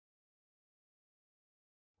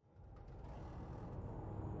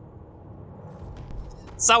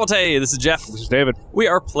Salute! This is Jeff. This is David. We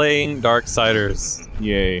are playing Darksiders.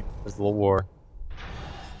 Yay. There's a little war.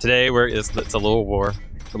 Today, it's a little war.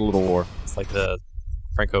 A little war. It's like the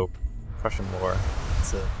Franco-Prussian War.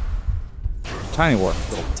 It's a tiny war.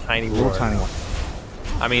 Little tiny war. Little tiny war.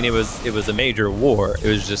 I mean, it was a major war. It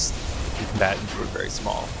was just the combatants were very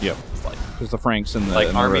small. Yep. It's like the Franks and the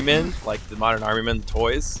like army men, like the modern army men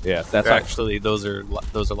toys. Yeah, that's actually those are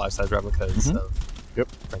life-size replicas of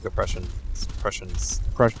Franco-Prussians. Prussian?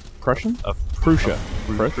 Of Prussia.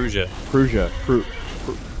 Prussia.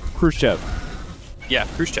 Khrushchev. Yeah,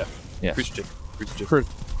 Khrushchev. Yes.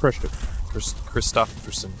 Khrushchev.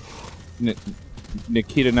 Christopherson.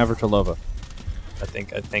 Nikita Navratilova. I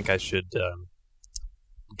think I should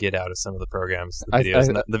get out of some of the programs.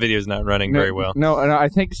 The video's not running very well. No, and I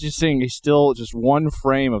think it's just seeing still just one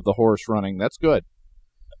frame of the horse running. That's good.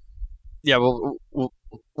 Yeah,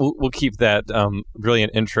 we'll keep that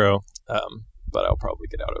brilliant intro, but I'll probably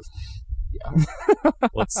get out of. Yeah.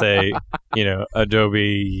 Let's say,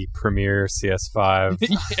 Adobe Premiere CS5.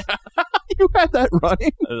 Yeah. You had that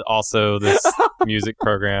running. Also, this music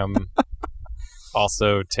program.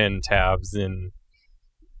 Also, 10 tabs in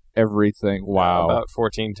everything. Wow. About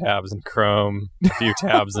 14 tabs in Chrome, a few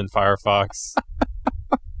tabs in Firefox.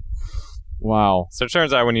 Wow. So it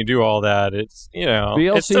turns out when you do all that, it's,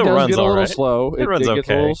 VLC it still does runs get a all little right. slow. It runs okay. Gets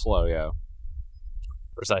a little slow, yeah.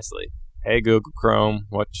 Precisely. Hey, Google Chrome,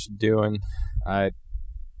 what you doing?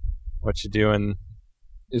 What you doing?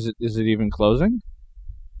 Is it even closing?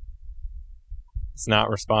 It's not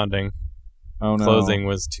responding. Oh, no. Closing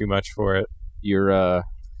was too much for it.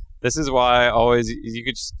 This is why you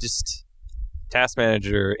could just task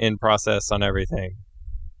manager in process on everything.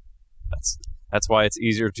 That's why it's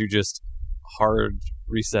easier to just hard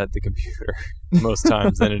reset the computer most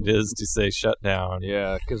times than it is to say shut down.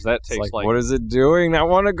 Yeah, because that takes like what is it doing? I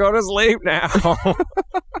want to go to sleep now.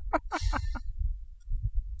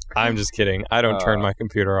 I'm just kidding. I don't turn my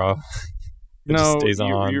computer off. It just stays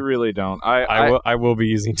on. You really don't. I will be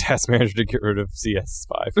using Task Manager to get rid of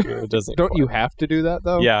CS5 here. It doesn't. Don't you have to do that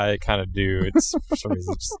though? Yeah, I kind of do. It's for some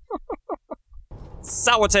reason.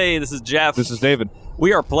 Salute! This is Jeff. This is David.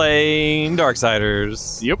 We are playing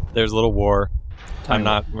Darksiders. Yep. There's a little war. We're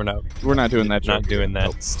not doing that. Not doing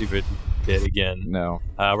that stupid bit again. No.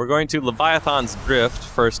 We're going to Leviathan's Drift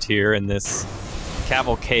first here in this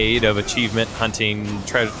cavalcade of achievement hunting,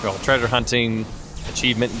 treasure hunting,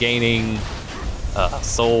 achievement gaining.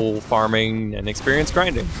 Soul farming and experience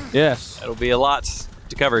grinding. Yes. It'll be a lot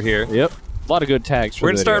to cover here. Yep. A lot of good tags for We're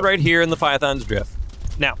going to start right here in Leviathan's Drift.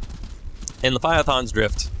 Now, in Leviathan's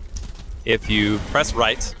Drift, if you press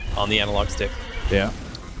right on the analog stick,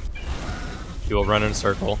 you will run in a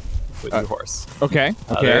circle with your horse. Okay.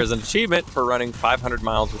 There is an achievement for running 500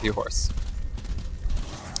 miles with your horse.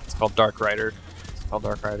 It's called Dark Rider.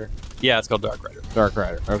 Yeah, it's called Dark Rider. Dark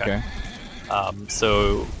Rider. Okay.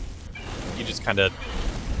 So you just kind of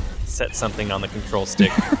set something on the control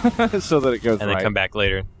stick so that it goes and then come back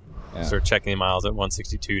later. Yeah. Start checking the miles at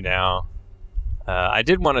 162 now. I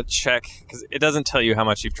did want to check because it doesn't tell you how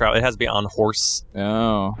much you've traveled. It has to be on horse.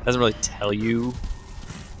 Oh. It doesn't really tell you.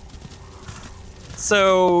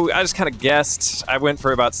 So I just kind of guessed. I went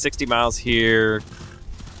for about 60 miles here.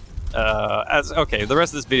 The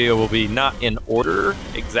rest of this video will be not in order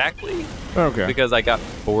exactly. Okay. Because I got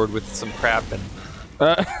bored with some crap and.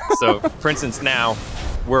 So, for instance, now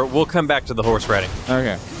we'll come back to the horse riding.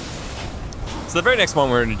 Okay. So the very next one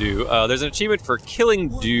we're going to do, there's an achievement for killing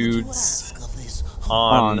dudes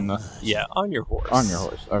on your horse. On your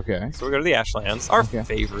horse. Okay. So we go to the Ashlands, our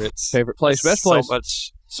favorite place, best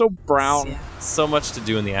place. So brown. Yeah, so much to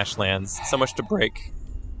do in the Ashlands, so much to break.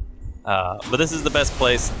 But this is the best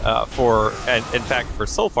place for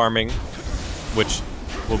soul farming, which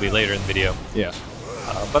will be later in the video. Yeah.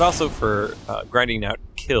 But also for grinding out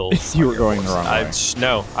kills. You were going the wrong way.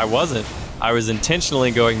 No, I wasn't. I was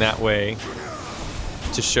intentionally going that way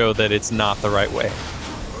to show that it's not the right way.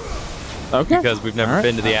 Okay. Because we've never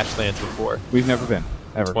been to the Ashlands before. We've never been,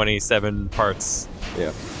 ever. 27 parts.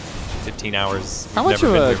 Yeah. 15 hours. How much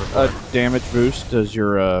of a damage boost does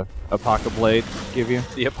your Apoca Blade give you?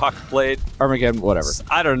 The Apoca Blade? Armageddon, whatever.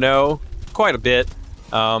 I don't know. Quite a bit.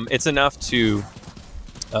 It's enough to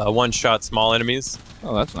one-shot small enemies.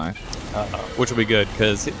 Oh, that's nice. Which will be good,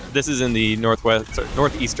 because this is in the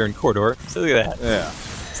northeastern corridor. So look at that. Yeah.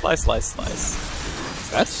 Slice, slice, slice.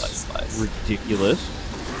 That's slice. Ridiculous.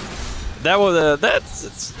 That was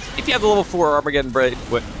if you have the level 4 Armageddon Blade,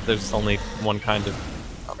 there's only one kind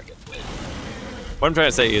of Armageddon Blade. What I'm trying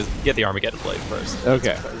to say is get the Armageddon Blade first.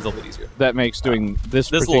 Okay. It's a little bit easier. That makes doing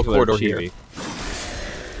this little corridor TV. here.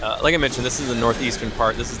 Like I mentioned, this is the northeastern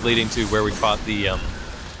part. This is leading to where we fought the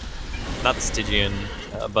not the Stygian,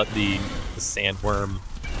 but the sandworm.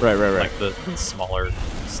 Right. Like the smaller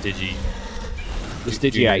Stygi. The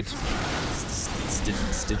Stygiite.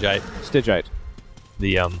 Stygite. Stygiite.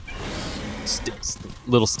 The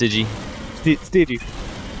little Stygi. Stygi.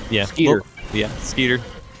 Yeah. Skeeter. Yeah, Skeeter.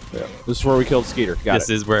 Yeah. This is where we killed Skeeter. This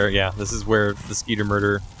is where the Skeeter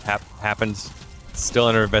murder happened. Still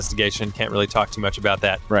under investigation. Can't really talk too much about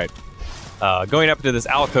that. Right. Going up to this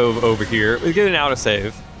alcove over here, we get an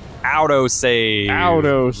autosave. Autosave.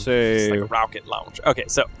 Autosave. It's like a rocket launcher. Okay,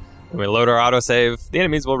 so when we load our autosave, the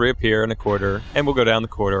enemies will reappear in a corridor, and we'll go down the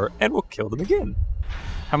corridor, and we'll kill them again.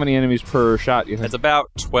 How many enemies per shot, you think? It's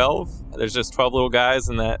about 12. There's just 12 little guys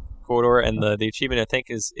in that corridor, and the achievement, I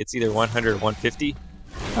think, is it's either 100 or 150.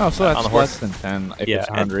 Oh, so that's on the horse. less than 10 if Yeah, it's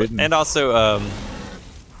 100. and also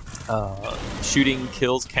shooting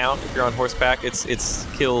kills count if you're on horseback. It's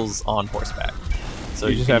kills on horseback. So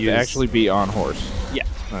you just have to actually be on horse. Yeah.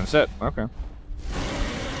 That's it. Okay.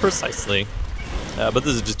 Precisely. But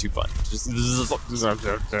this is just too fun.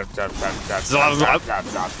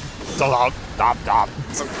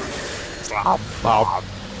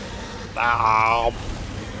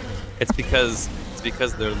 It's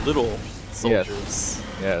because they're little soldiers.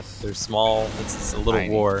 Yes. They're small. It's a little Tiny.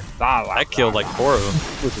 war. I killed like 4 of them.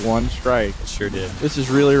 With one strike. It sure did. This is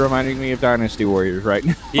really reminding me of Dynasty Warriors right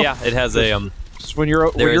now. Yeah, it has a Just when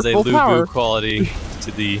you're there is a full Lubu power. quality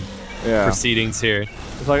to the proceedings here.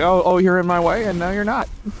 It's like, oh, you're in my way, and now you're not.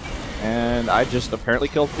 And I just apparently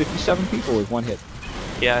killed 57 people with one hit.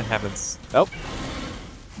 Yeah, it happens. Oh.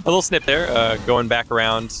 A little snip there, going back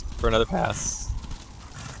around for another pass.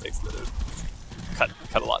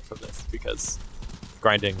 Cut a lot from this because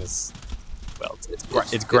grinding is, well,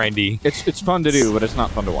 it's grindy. It's fun to do, but it's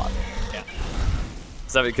not fun to watch. Yeah.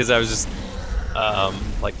 So because I was just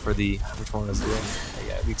like for the which one was I doing?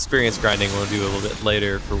 Yeah, the experience grinding we'll do a little bit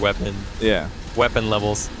later for weapon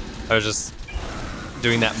levels. I was just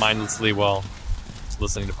doing that mindlessly while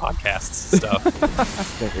listening to podcasts and stuff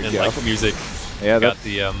and like music. Yeah, got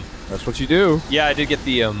the that's what you do. Yeah, I did get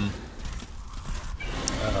the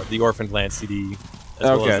Orphaned Land CD as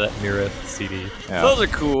well as that Mirith CD. Yeah. Those are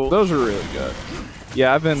cool. Those are really good.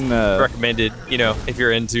 Yeah, I've been recommended. You know, if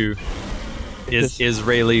you're into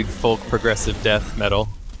Israeli folk progressive death metal,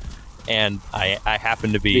 and I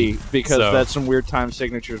happen to be because that's some weird time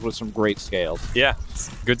signatures with some great scales. Yeah,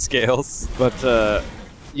 good scales. But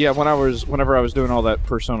yeah, whenever I was doing all that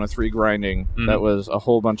Persona 3 grinding, that was a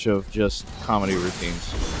whole bunch of just comedy routines.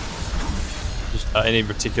 Just any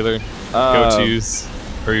particular go-tos,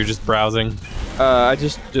 or you're just browsing? I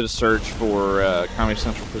just did a search for Comedy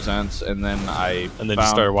Central Presents, and then just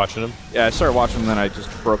started watching them. Yeah, I started watching them, then I just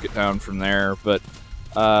broke it down from there. But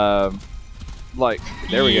like,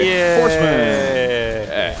 there we go, Horseman.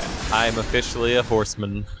 Yeah. I'm officially a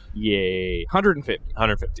horseman. Yay, 150.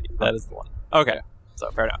 150. That is the one. Okay. So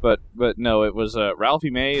fair enough. But no, it was Ralphie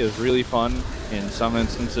May is really fun in some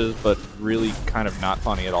instances, but really kind of not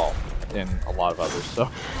funny at all in a lot of others. So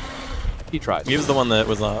he tried. He was the one that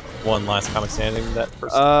was won last comic standing that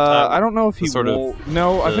first time. I don't know if he sort of.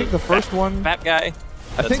 No, I think the first one. Fat guy.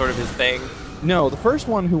 That's sort of his thing. No, the first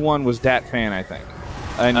one who won was Dat Fan, I think,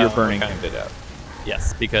 and you're burning him to death.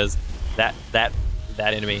 Yes, because that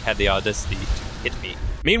enemy had the audacity to hit me.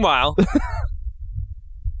 Meanwhile.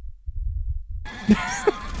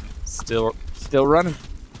 Still running.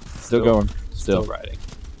 Still going. Still riding.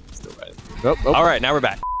 Oh. All right, now we're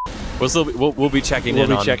back. We'll be checking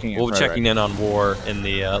in on war in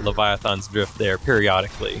the Leviathan's drift there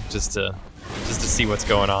periodically, just to see what's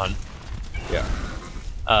going on. Yeah.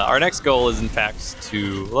 Our next goal is in fact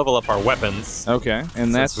to level up our weapons. Okay,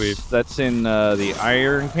 and that's in the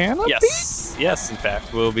Iron Canopy. Yes. In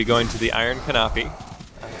fact, we'll be going to the Iron Canopy.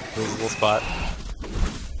 There's a little spot.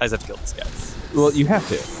 I just have to kill these guys. Well, you have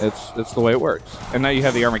to. It's the way it works. And now you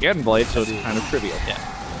have the Armageddon Blade, so it's kind of trivial. Yeah.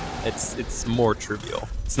 It's more trivial.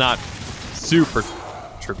 It's not super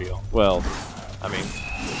trivial. Well, I mean,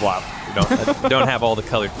 wow. We don't have all the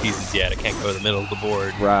colored pieces yet. I can't go to the middle of the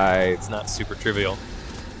board. Right. It's not super trivial.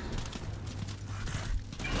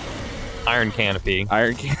 Iron Canopy.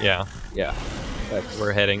 Yeah. Yeah.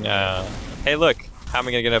 We're heading. Hey, look. How am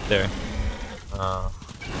I gonna get up there? All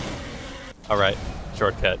right.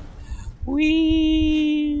 Shortcut.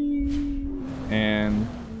 Whee! And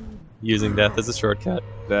using death as a shortcut.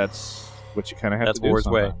 That's what you kind of have to do. That's War's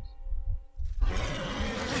sometimes. way.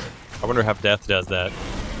 I wonder how death does that.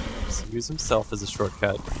 Just use himself as a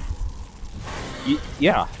shortcut.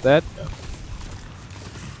 Yeah, that.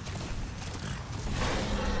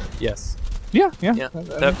 Yes. Yeah.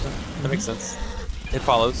 That makes sense. It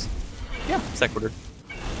follows. Yeah. Sequitur.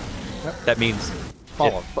 Yep. That means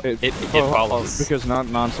Follow. It follows. Because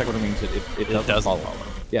non sequitur means it doesn't follow.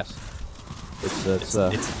 Yes. It's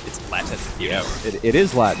Latin. It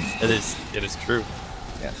is Latin. It is true.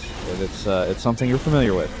 Yes. It's something you're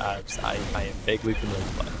familiar with. I am vaguely familiar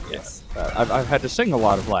with Latin. Yes. I've had to sing a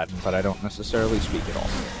lot of Latin, but I don't necessarily speak it all.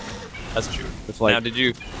 That's true. It's like, now, did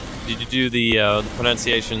you do the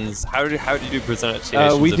pronunciations? How did you do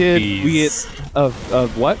pronunciations? We of did. V's? We did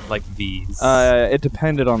of what? Like V's. It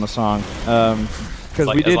depended on the song. Because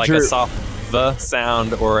we did like a soft V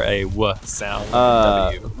sound or a W sound.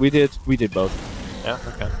 W. We did both. Yeah.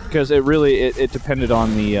 Okay. Because it depended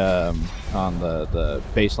on the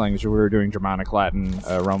base language. We were doing Germanic Latin,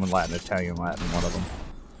 Roman Latin, Italian Latin, one of them.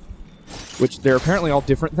 Which they're apparently all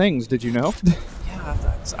different things. Did you know? Yeah,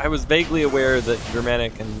 I was vaguely aware that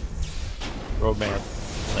Germanic and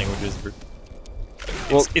Romance languages were.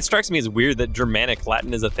 It strikes me as weird that Germanic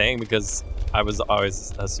Latin is a thing because I was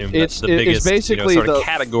always assumed that the biggest basically sort of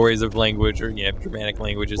categories of language are Germanic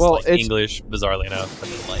languages like English, bizarrely enough,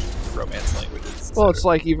 and then like Romance languages. Well, it's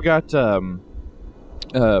like you've got Carmina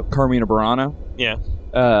Burana. Yeah.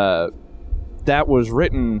 That was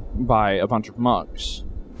written by a bunch of monks,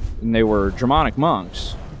 and they were Germanic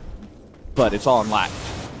monks, but it's all in Latin.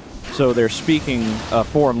 So they're speaking a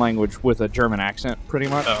foreign language with a German accent, pretty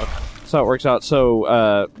much. Oh, okay. So it works out.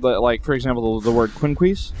 So, like for example, the word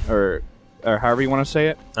quinquis, or however you want to say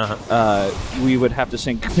it, we would have to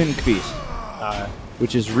sing quinquis,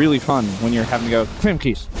 which is really fun when you're having to go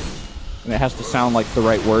quinquis, and it has to sound like the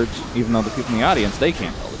right words, even though the people in the audience, they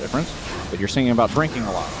can't tell the difference. But you're singing about drinking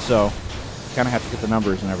a lot, so you kind of have to get the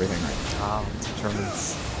numbers and everything right. Oh, it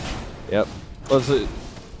determines. Yep. Well,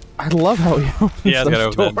 I love how he opens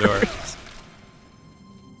those doors. Open that door.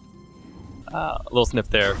 A little snip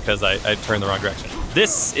there because I turned the wrong direction.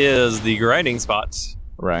 This is the grinding spot.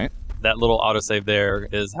 Right. That little autosave there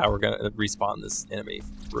is how we're going to respawn this enemy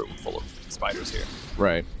room full of spiders here.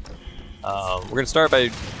 Right. We're going to start by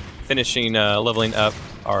finishing leveling up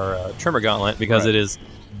our Tremor Gauntlet because it is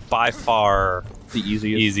by far the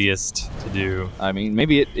easiest to do. I mean,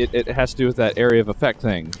 maybe it has to do with that area of effect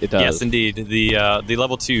thing. It does. Yes, indeed. The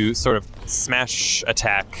level 2 sort of smash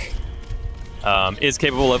attack is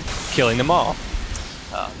capable of killing them all.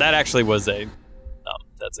 That actually was that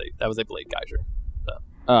was a Blade Geyser.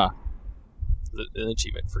 An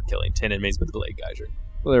achievement for killing 10 enemies with a Blade Geyser.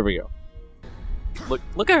 Well, there we go.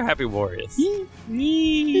 Look how happy War is.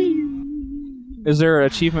 Is there an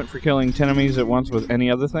achievement for killing 10 enemies at once with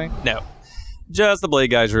any other thing? No. Just the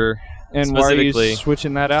Blade Geyser. And why are you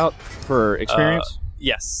switching that out for experience?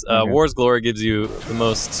 Yes. War's Glory gives you the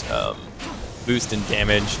most boost in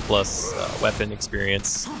damage plus weapon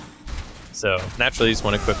experience. So naturally you just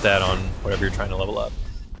want to equip that on whatever you're trying to level up.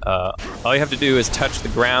 All you have to do is touch the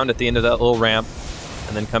ground at the end of that little ramp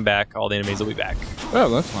and then come back. All the enemies will be back. Oh,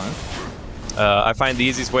 that's fine. I find the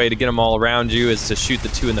easiest way to get them all around you is to shoot the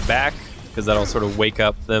two in the back because that'll sort of wake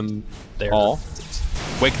up them.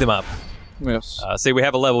 Wake them up. Yes. See, we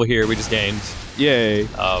have a level here we just gained. Yay.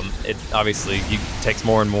 It obviously takes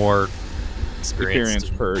more and more experience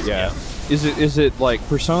per. Yeah. Is it like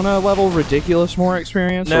Persona level ridiculous more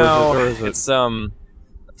experience? No, or is it... it's for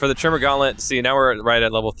the Tremor Gauntlet. See, now we're right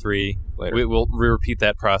at level 3. We'll repeat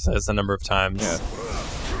that process a number of times. Yeah.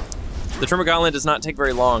 The Tremor Gauntlet does not take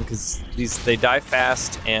very long because they die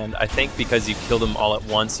fast, and I think because you kill them all at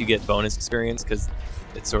once, you get bonus experience because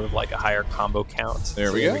it's sort of like a higher combo count.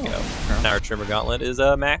 There we go. Now our Tremor Gauntlet is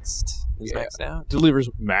maxed. Maxed out. Delivers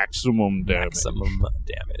maximum damage. I'm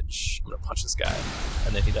gonna punch this guy,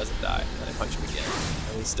 and then he doesn't die. And I punch him again,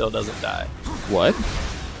 and he still doesn't die. What?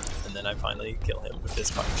 And then I finally kill him with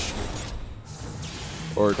this punch.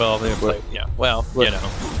 Or you gotta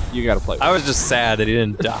play with I was just sad that he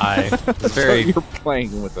didn't die. It's very you're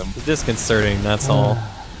playing with him. Disconcerting, that's all.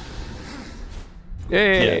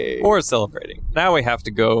 Yay! Yeah. Or celebrating. Now we have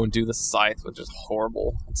to go and do the Scythe, which is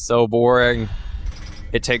horrible. It's so boring.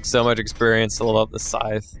 It takes so much experience to level up the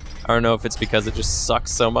Scythe. I don't know if it's because it just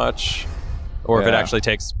sucks so much, or if it actually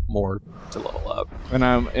takes more to level up. And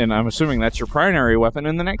I'm assuming that's your primary weapon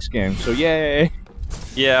in the next game. So yay!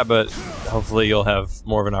 Yeah, but hopefully you'll have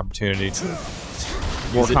more of an opportunity to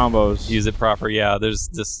combos. Use it proper. Yeah, there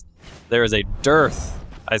is a dearth.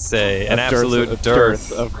 I say an absolute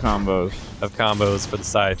dearth of combos for the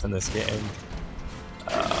Scythe in this game.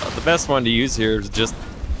 The best one to use here is just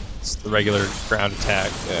the regular ground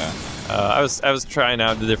attack. Yeah. I was trying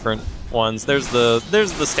out the different ones. There's the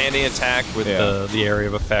standing attack with the area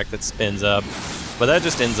of effect that spins up, but that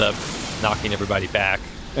just ends up knocking everybody back.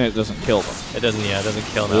 And it doesn't kill them. It doesn't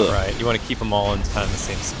kill them outright. You want to keep them all in kind of the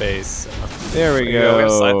same space. There we go. We have a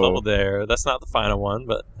Scythe level there. That's not the final one,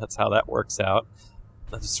 but that's how that works out.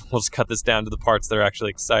 we'll just cut this down to the parts that are actually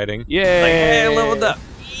exciting. Yay! Like, hey, I leveled up.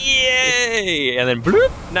 Yay! And then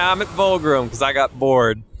bloop, now I'm at Vulgrim because I got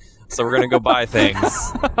bored. So we're gonna go buy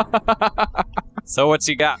things. So what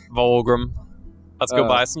you got, Vulgrim? Let's go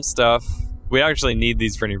buy some stuff. We don't actually need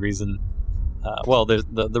these for any reason. Well, there's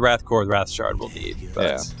the Wrath Core, the Wrath Shard we'll need,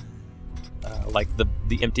 but like the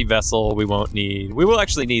empty vessel we won't need. We will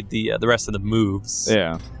actually need the rest of the moves.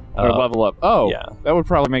 Yeah. Or level up. Oh, yeah. That would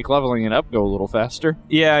probably make leveling it up go a little faster.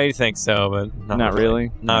 Yeah, I think so, but not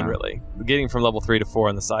really. Not really. Getting from level 3 to 4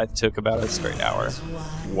 on the Scythe took about a straight hour.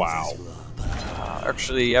 Wow.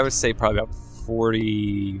 Actually, I would say probably about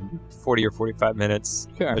 40 or 45 minutes.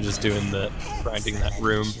 Okay. Just doing the grinding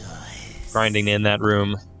in that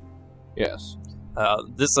room. Yes.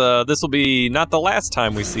 This will be not the last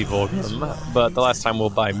time we see Vulgrim, but the last time we'll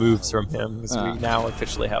buy moves from him, because we now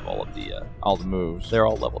officially have all the moves. They're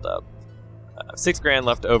all leveled up. 6 grand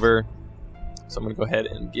left over, so I'm gonna go ahead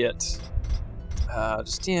and get what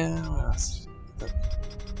else? The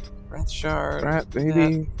Wrath Shard. Wrath, baby.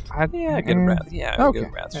 Get a Wrath. Yeah, okay. Get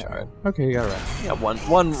a Wrath Shard. Okay, you got a Wrath. Yeah, one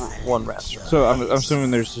Wrath Shard. So I'm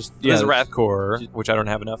assuming there's just there's a Wrath Core, which I don't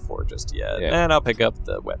have enough for just yet, and I'll pick up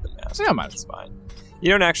the Weapon Master. Yeah, that's fine. You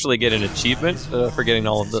don't actually get an achievement for getting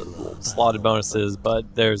all of the slotted bonuses,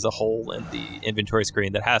 but there's a hole in the inventory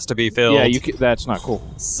screen that has to be filled. Yeah, that's not cool.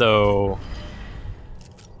 So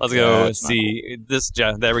let's go and see this.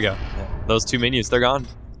 There we go. Yeah. Those 2 menus, they're gone.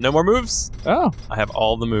 No more moves. Oh, I have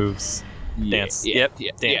all the moves. Dance.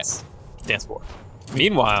 Dance. Dance floor.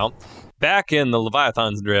 Meanwhile, back in the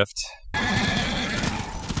Leviathan's Drift.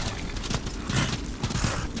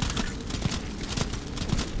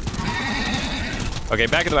 Okay,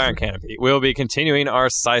 back at the Iron Canopy. We'll be continuing our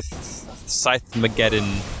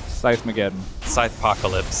Scythe-mageddon. Scythe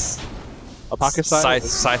Apocalypse.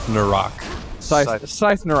 Scythe Narok.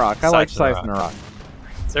 Scythe Narok. I like Scythe Narok.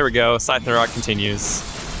 So there we go. Scythe Narok continues.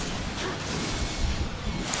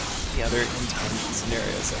 The other end-time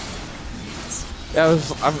scenarios.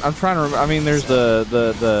 I'm trying to remember. I mean, there's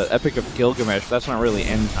the Epic of Gilgamesh. That's not really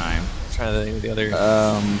end time. I'm trying to think of the other.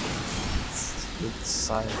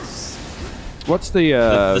 Scythe. What's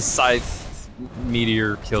the Scythe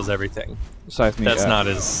meteor kills everything. Scythe meteor. That's not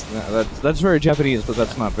as. Yeah, that's very Japanese, but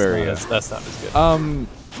that's not very. That's not as good.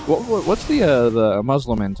 What's the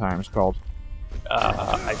Muslim end times called?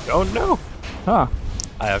 I don't know. Huh.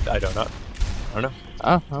 I don't know. I don't know.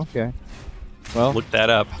 Oh, okay. Well, look that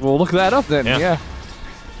up. We'll look that up then. Yeah.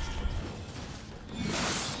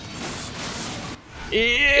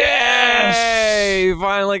 Yay!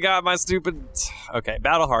 Finally got my stupid. Okay,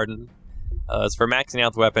 Battle Hardened. It's for maxing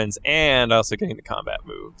out the weapons and also getting the combat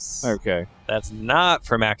moves. Okay. That's not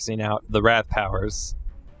for maxing out the Wrath powers.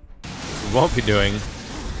 We won't be doing.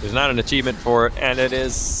 There's not an achievement for it, and it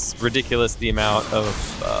is ridiculous the amount of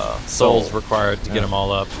souls required to get them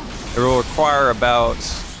all up. It will require about,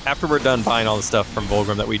 after we're done buying all the stuff from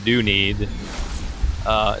Vulgrim that we do need,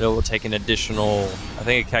 it will take an additional, I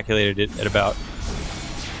think it calculated it at about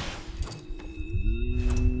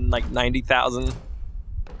like 90,000.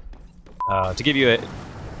 To give you a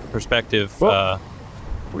perspective, we're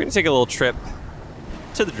going to take a little trip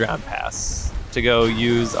to the Drowned Pass to go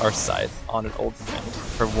use our scythe on an old friend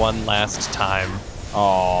for one last time.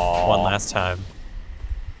 Aww. One last time.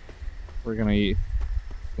 We're going to eat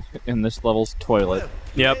in this level's toilet.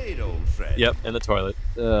 Yep. Yep, in the toilet.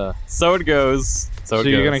 So it goes. So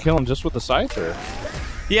you're going to kill him just with the scythe, or?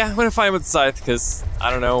 Yeah, I'm going to fight him with the scythe, because I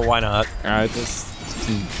don't know, why not? Alright. Just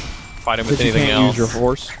fight him with anything you else. Use your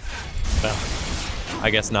horse? No.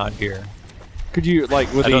 I guess not here. Could you,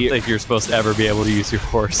 like, with I don't think you're supposed to ever be able to use your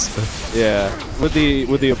horse. But. Yeah. Would the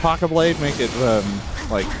Apoca Blade make it,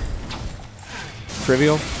 like,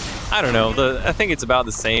 trivial? I don't know. I think it's about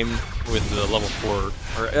the same with the level 4.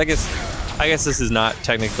 Or I guess this is not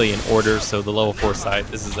technically in order, so the level 4 scythe,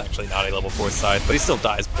 this is actually not a level 4 scythe, but he still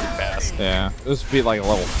dies pretty fast. Yeah. This would be like a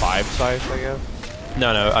level 5 scythe, I guess?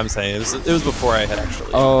 No, I'm saying it was before I had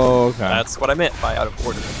actually. Oh, okay. That's what I meant by out of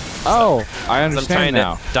order. Oh, I understand I'm trying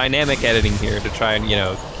now. To dynamic editing here to try and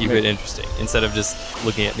keep it interesting instead of just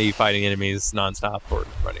looking at me fighting enemies nonstop or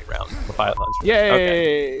running around the Leviathans.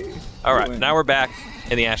 Yay! Okay. All right, now we're back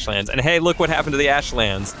in the Ashlands, and hey, look what happened to the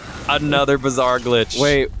Ashlands! Another bizarre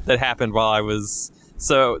glitch. That happened while I was.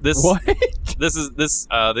 So this. What?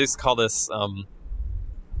 They call this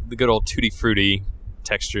the good old tutti frutti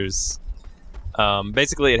textures.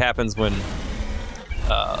 Basically, it happens when.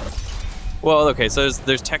 Well, okay, so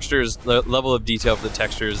there's textures, the level of detail for the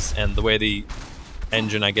textures, and the way the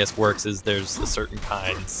engine, I guess, works is there's a certain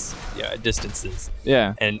kinds, distances.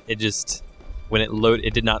 Yeah. And it just, when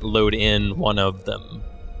it did not load in one of them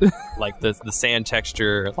like the sand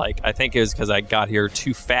texture, like I think it was because I got here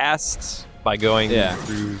too fast by going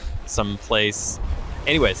through some place.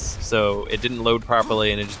 Anyways, so it didn't load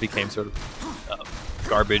properly and it just became sort of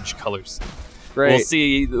garbage colors. Great. We'll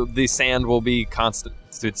see. The sand will be constant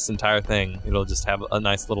through this entire thing. It'll just have a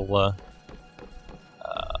nice little.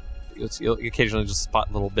 You'll occasionally just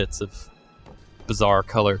spot little bits of bizarre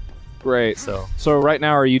color. Great. So right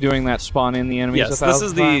now, are you doing that spawn in the enemies? Yes, this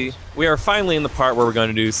is the. We are finally in the part where we're going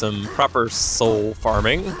to do some proper soul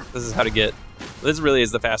farming. This is how to get. This really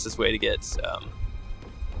is the fastest way to get,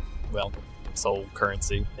 well, soul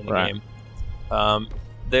currency in the game.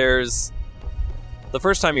 There's the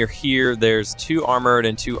first time you're here. There's 2 armored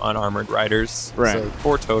and 2 unarmored riders. Right. So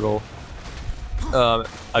 4 total.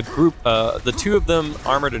 A group. The 2 of them,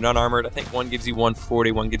 armored and unarmored. I think one gives you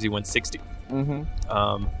 140, one gives you 160.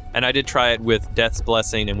 Mm-hmm. And I did try it with Death's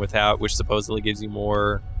Blessing and without, which supposedly gives you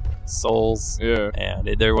more souls. Yeah. And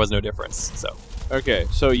there was no difference. So. Okay,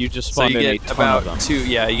 so you just spawned in a ton about of them. 2.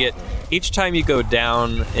 Yeah, you get each time you go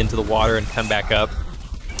down into the water and come back up,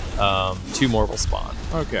 2 more will spawn.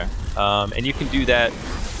 Okay. And you can do that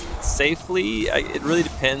safely. It really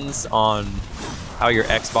depends on how your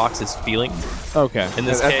Xbox is feeling. Okay. In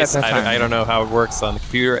this case, I don't know how it works on the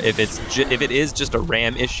computer. If it is just a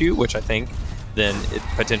RAM issue, which I think, then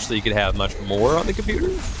potentially you could have much more on the computer.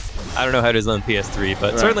 I don't know how it is on the PS3,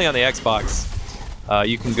 but certainly on the Xbox,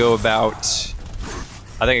 you can go about.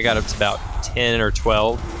 I think I got up to about 10 or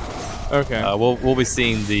 12. Okay. We'll be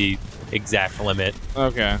seeing the exact limit.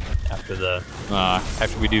 Okay.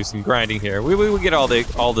 After we do some grinding here, we get all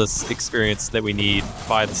this experience that we need,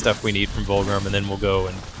 buy the stuff we need from Vulgrim, and then we'll go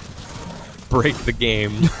and break the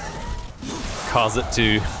game, cause it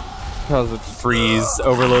to freeze,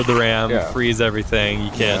 overload the RAM, freeze everything.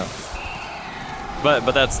 You can't.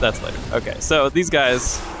 But that's later. Okay, so these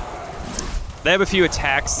guys. They have a few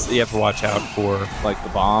attacks that you have to watch out for. Like the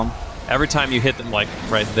bomb? Every time you hit them, like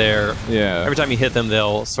right there, every time you hit them,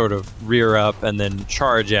 they'll sort of rear up and then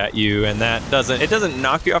charge at you, and it doesn't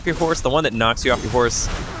knock you off your horse. The one that knocks you off your horse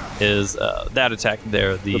is that attack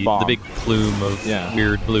there, the big plume of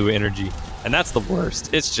weird blue energy. And that's the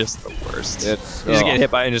worst. It's just the worst. You just get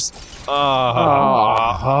hit by it and just...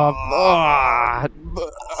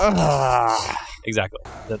 Exactly.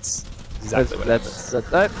 That's... Exactly what happens.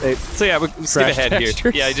 So yeah, we skip ahead textures.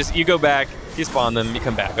 Here. Yeah, you go back, you spawn them, you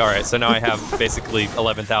come back. All right, so now I have basically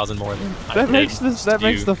 11,000 more than that makes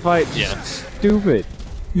the fight stupid.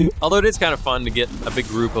 Although it is kind of fun to get a big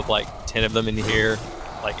group of like 10 of them in here,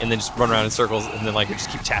 like, and then just run around in circles, and then like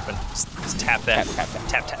just keep tapping, just tap that, tap.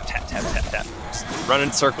 Just run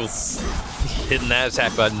in circles, hitting that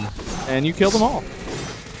attack button, and you kill them all.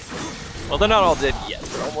 Well, they're not all dead yet,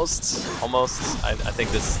 but almost. I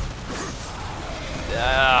think this. It's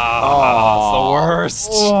the worst.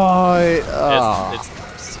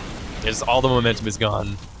 It's all the momentum is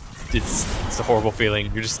gone. It's a horrible feeling.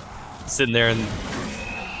 You're just sitting there in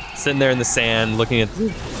the sand, looking at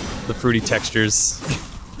the fruity textures,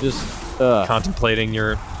 just contemplating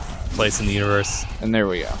your place in the universe. And there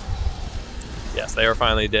we go. Yes, they are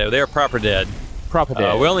finally dead. They are proper dead. We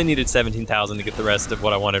only needed 17,000 to get the rest of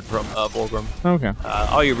what I wanted from Vulgrim. Okay.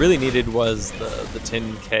 All you really needed was the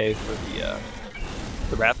 10K for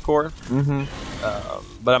the Wrath Core. Mm-hmm.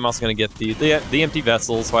 But I'm also going to get the empty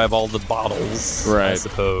vessels, so I have all the bottles, I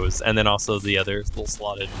suppose, and then also the other little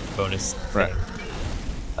slotted bonus thing.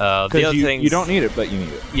 The other things you don't need it, but you need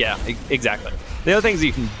it. Yeah, exactly. The other things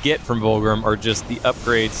you can get from Vulgrim are just the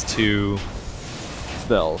upgrades to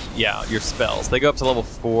spells. Yeah, your spells. They go up to level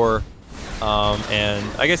 4. And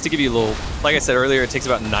I guess to give you a little, like I said earlier, it takes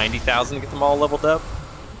about 90,000 to get them all leveled up.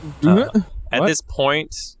 At this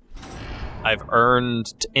point, I've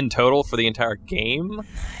earned in total for the entire game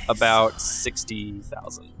about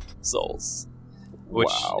 60,000 souls, which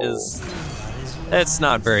it's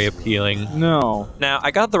not very appealing. No. Now I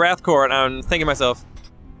got the Wrath Core, and I'm thinking to myself,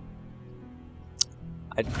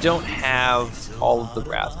 I don't have all of the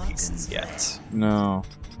Wrath pieces yet. No.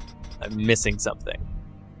 I'm missing something.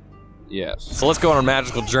 Yes. So let's go on a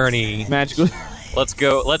magical journey.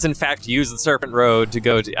 Let's in fact use the Serpent Road to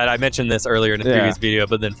go to... And I mentioned this earlier in a previous video,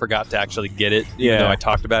 but then forgot to actually get it, even though I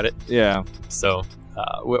talked about it. Yeah. So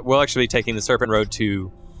we'll actually be taking the Serpent Road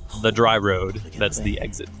to the Dry Road. That's the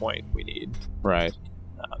exit point we need. Right.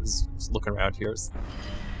 I was looking around here,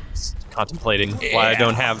 contemplating why I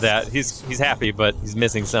don't have that. He's happy, but he's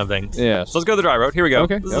missing something. Yeah. So let's go to the Dry Road. Here we go.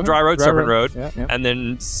 Okay. This is the Dry Road, Serpent Road. Yeah. And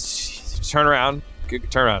then turn around.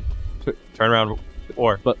 Turn around,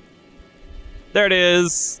 but there it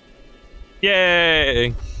is!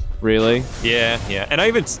 Yay! Really? Yeah. And I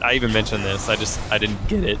even mentioned this. I didn't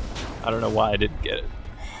get it. I don't know why I didn't get it.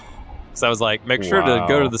 So I was like, make sure to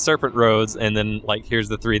go to the Serpent Roads, and then like here's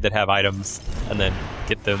the 3 that have items, and then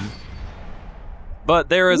get them. But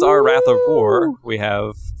there is our Wrath of War. We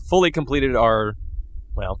have fully completed our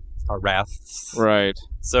wraths. Right.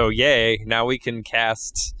 So yay! Now we can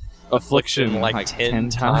cast Affliction like 10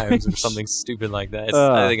 times or something stupid like that.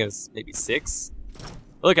 I think it's maybe 6.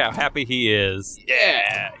 Look how happy he is.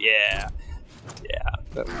 Yeah.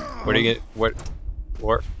 Where do you get?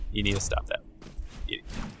 Or you need to stop that.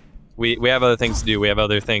 We have other things to do. We have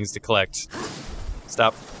other things to collect.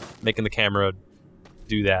 Stop making the camera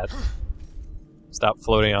do that. Stop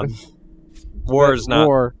floating on. War's not.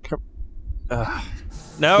 War.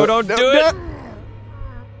 No, don't do it.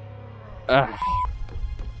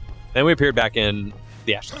 Then we appeared back in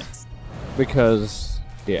the Ashlands. Because,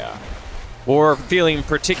 yeah. War feeling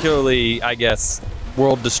particularly, I guess,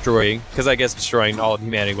 world-destroying, because I guess destroying all of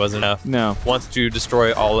humanity wasn't enough. No. Wants to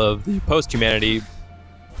destroy all of the post-humanity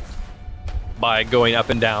by going up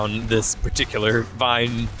and down this particular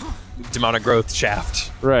vine demonic growth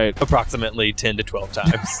shaft. Right. Approximately 10 to 12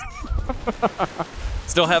 times.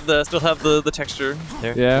 Still have the texture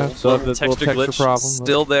there. Yeah, still have the texture glitch problem.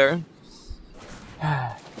 Still there.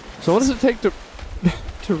 So what does it take to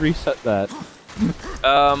reset that?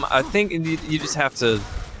 I think you just have to,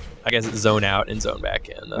 I guess, zone out and zone back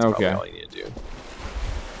in. That's probably all you need to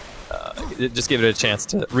do. Just give it a chance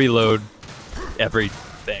to reload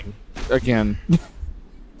everything. Again.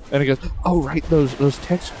 And it goes, oh, right, those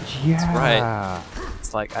textures. Yeah.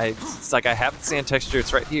 That's right. It's like I have the sand texture.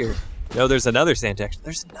 It's right here. No, there's another sand texture.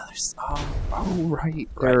 There's another. Oh, right.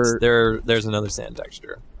 There's another sand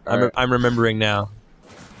texture. I'm remembering now.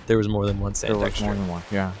 There was more than one sand texture. There was more than one.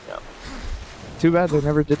 Yeah. Too bad they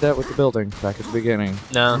never did that with the building back at the beginning.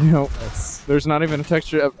 No. You know, there's not even a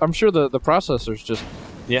texture. I'm sure the processor's just.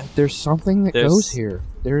 Yeah. There's something that goes here.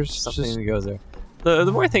 There's something that goes there.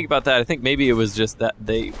 The more I think about that, I think maybe it was just that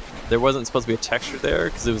there wasn't supposed to be a texture there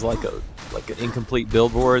because it was like an incomplete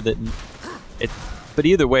billboard that it. But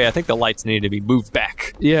either way, I think the lights needed to be moved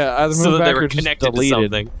back. Yeah, either so that they were connected to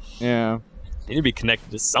something. Yeah, they need to be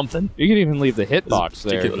connected to something. You can even leave the hitbox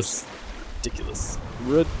there. Ridiculous.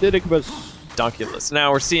 Donkulous.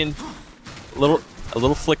 Now we're seeing a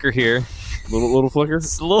little flicker here. Little flicker.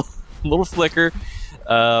 Just a little flicker.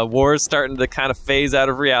 War's starting to kind of phase out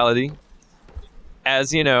of reality.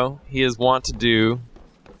 As you know, he is wont to do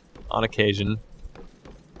on occasion.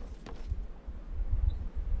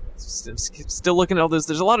 Still looking at all this.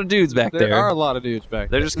 There's a lot of dudes back there. There are a lot of dudes back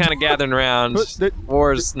there. They're just kind of gathering around.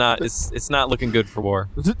 War's not. It's not looking good for War.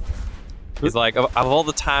 He's like, of all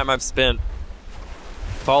the time I've spent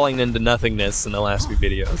falling into nothingness in the last few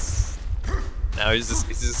videos, now he's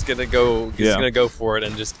just gonna go. He's gonna go for it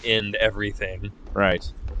and just end everything. Right.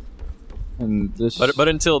 And this. But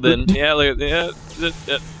until then, thought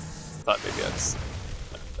maybe that's.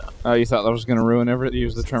 Oh, you thought that was going to ruin everything?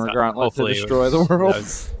 Use the Tremor Gauntlet to destroy the world?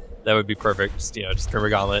 That would be perfect. Just Tremor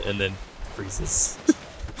Gauntlet and then freezes.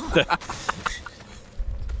 Well,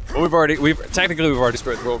 we've already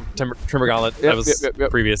destroyed the world. Tremor Gauntlet. That was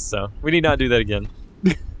previous, so we need not do that again.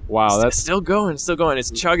 Wow, that's still going.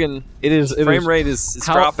 It's chugging. It is. Frame rate is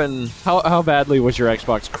dropping. How badly was your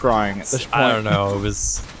Xbox crying at this point? I don't know. It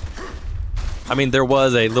was. I mean, there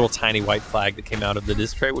was a little tiny white flag that came out of the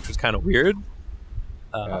disc tray, which was kind of weird.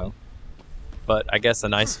 But I guess a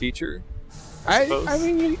nice feature. I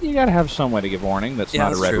mean, you gotta have some way to give warning that's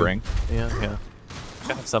not a red ring. Yeah.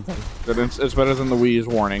 Gotta have something. But it's better than the wheeze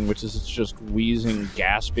warning, which is just wheezing,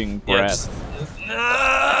 gasping breath.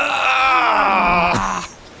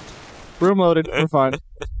 Room loaded. We're fine.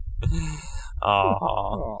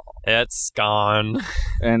 Oh, it's gone.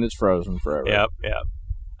 And it's frozen forever. Yep.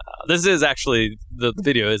 This is actually the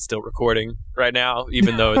video is still recording right now,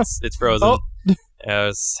 even though it's frozen.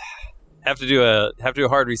 Have to do a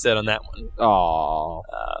hard reset on that one. Oh.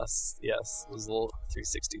 Yes, it was a little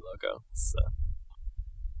 360 logo. So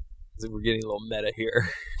we're getting a little meta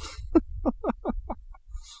here.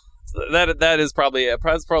 So that is probably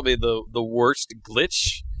the worst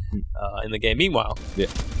glitch in the game. Meanwhile,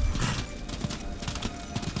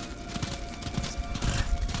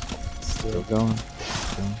 still going.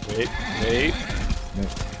 Wait.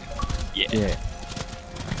 Yeah.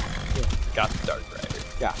 Got the Dark Rider.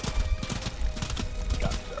 Got the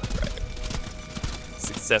Dark Rider.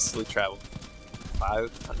 Successfully traveled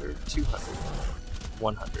 500, 200,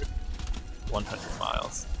 100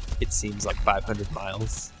 miles. It seems like 500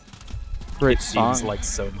 miles. Great it song. Seems like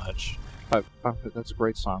so much. That's a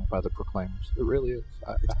great song by the Proclaimers. It really is.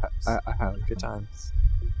 I had good times.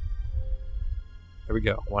 Here we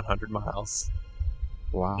go. 100 miles.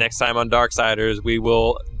 Wow. Next time on Darksiders, we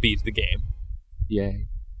will beat the game. Yay.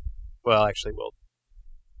 Well, actually, we'll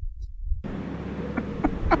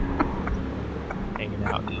hanging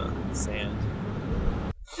out in the sand.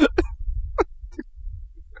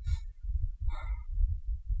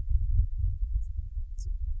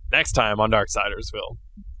 Next time on Darksiders,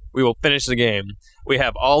 we will finish the game. We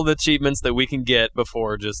have all the achievements that we can get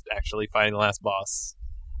before just actually fighting the last boss.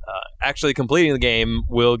 Actually completing the game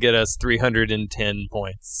will get us 310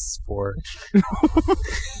 points for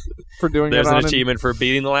doing There's it on an achievement for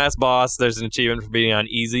beating the last boss. There's an achievement for beating on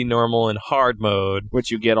easy, normal, and hard mode.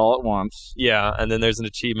 Which you get all at once. Yeah, and then there's an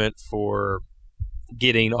achievement for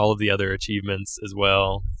getting all of the other achievements as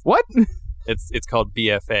well. What? It's called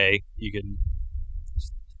BFA.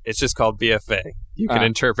 It's just called BFA. You can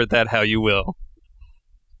interpret that how you will.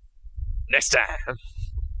 Next time,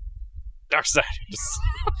 Darksiders.